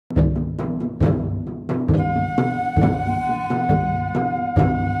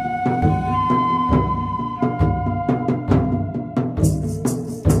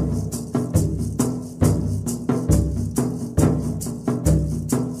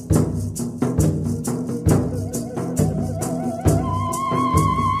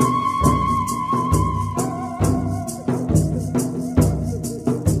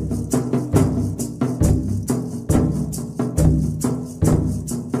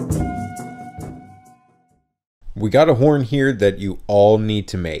We got a horn here that you all need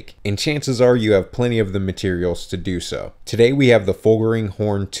to make, and chances are you have plenty of the materials to do so. Today we have the Fulguring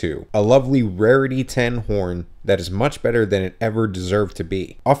Horn 2, a lovely rarity 10 horn that is much better than it ever deserved to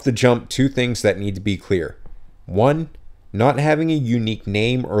be. Off the jump, two things that need to be clear. One, not having a unique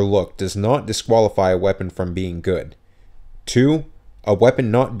name or look does not disqualify a weapon from being good. Two, a weapon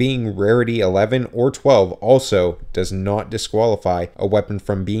not being rarity 11 or 12 also does not disqualify a weapon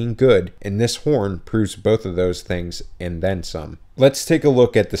from being good, and this horn proves both of those things and then some. Let's take a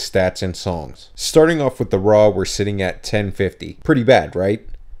look at the stats and songs. Starting off with the raw, we're sitting at 1050. Pretty bad, right?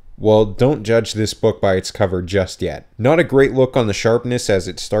 Well, don't judge this book by its cover just yet. Not a great look on the sharpness as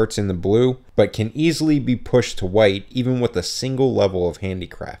it starts in the blue, but can easily be pushed to white even with a single level of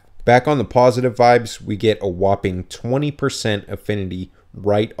handicraft. Back on the positive vibes, we get a whopping 20% affinity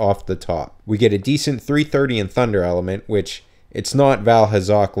right off the top. We get a decent 330 in Thunder element, which it's not Val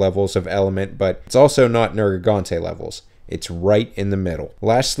Hazak levels of element, but it's also not Nergigante levels. It's right in the middle.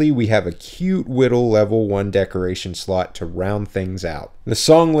 Lastly, we have a cute Whittle level 1 decoration slot to round things out. The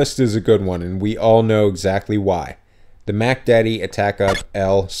song list is a good one, and we all know exactly why. The Mac Daddy Attack Up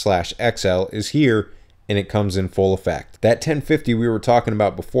L/XL is here, and it comes in full effect. That 1050 we were talking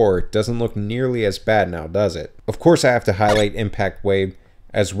about before doesn't look nearly as bad now, does it? Of course I have to highlight Impact Wave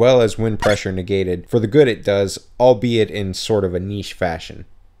as well as Wind Pressure Negated for the good it does, albeit in sort of a niche fashion.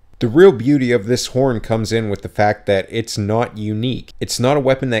 The real beauty of this horn comes in with the fact that it's not unique. It's not a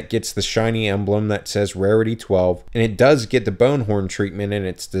weapon that gets the shiny emblem that says Rarity 12, and it does get the bone horn treatment in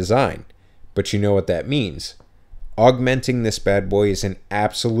its design. But you know what that means. Augmenting this bad boy is an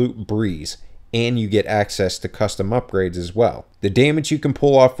absolute breeze, and you get access to custom upgrades as well. The damage you can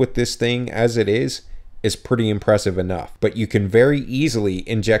pull off with this thing as it is pretty impressive enough, but you can very easily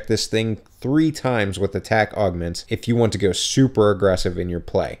inject this thing 3 times with attack augments if you want to go super aggressive in your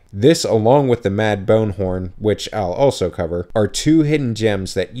play. This, along with the Mad Bone Horn, which I'll also cover, are 2 hidden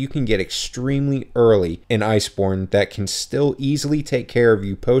gems that you can get extremely early in Iceborne that can still easily take care of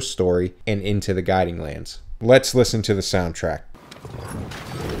you post-story and into the Guiding Lands. Let's listen to the soundtrack.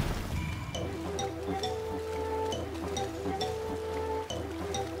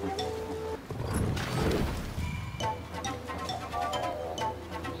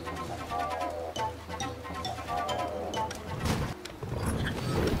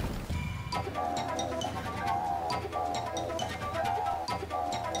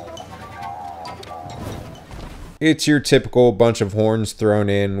 It's your typical bunch of horns thrown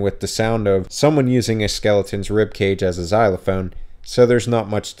in with the sound of someone using a skeleton's ribcage as a xylophone, so there's not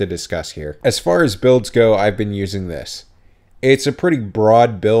much to discuss here. As far as builds go, I've been using this. It's a pretty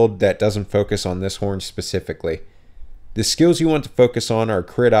broad build that doesn't focus on this horn specifically. The skills you want to focus on are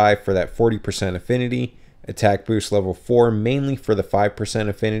Crit Eye for that 40% affinity, Attack Boost level 4 mainly for the 5%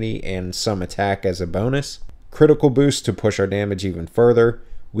 affinity and some attack as a bonus, Critical Boost to push our damage even further,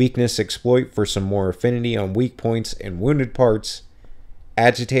 Weakness Exploit for some more affinity on weak points and wounded parts,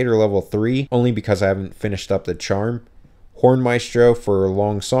 Agitator level 3 only because I haven't finished up the charm, Horn Maestro for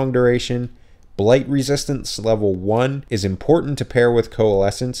long song duration, Blight Resistance level 1 is important to pair with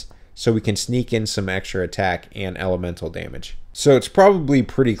Coalescence so we can sneak in some extra attack and elemental damage. So it's probably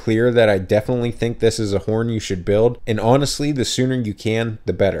pretty clear that I definitely think this is a horn you should build, and honestly, the sooner you can,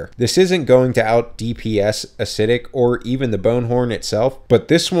 the better. This isn't going to out DPS Acidic or even the Bone Horn itself, but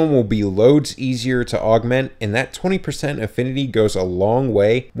this one will be loads easier to augment, and that 20% affinity goes a long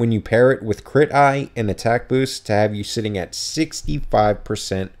way when you pair it with Crit Eye and Attack Boost to have you sitting at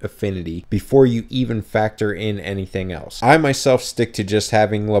 65% affinity before you even factor in anything else. I myself stick to just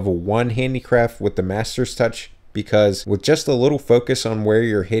having level 1 handicraft with the Master's Touch, because with just a little focus on where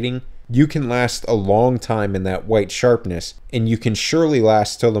you're hitting, you can last a long time in that white sharpness, and you can surely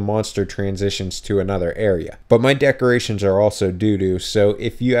last till the monster transitions to another area. But my decorations are also doo-doo, so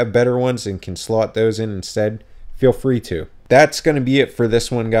if you have better ones and can slot those in instead, feel free to. That's going to be it for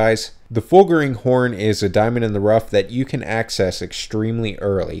this one, guys. The Fulguring Horn is a diamond in the rough that you can access extremely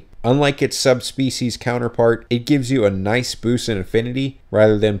early. Unlike its subspecies counterpart, it gives you a nice boost in affinity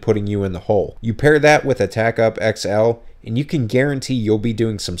rather than putting you in the hole. You pair that with Attack Up XL, and you can guarantee you'll be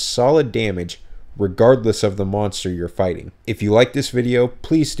doing some solid damage regardless of the monster you're fighting. If you like this video,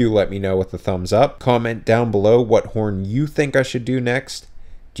 please do let me know with a thumbs up. Comment down below what horn you think I should do next.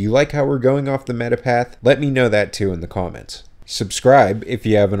 Do you like how we're going off the meta path? Let me know that too in the comments. Subscribe if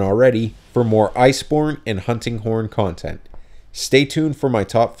you haven't already for more Iceborne and Hunting Horn content. Stay tuned for my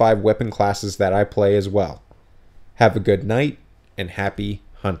top 5 weapon classes that I play as well. Have a good night and happy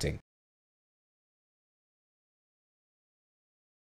hunting.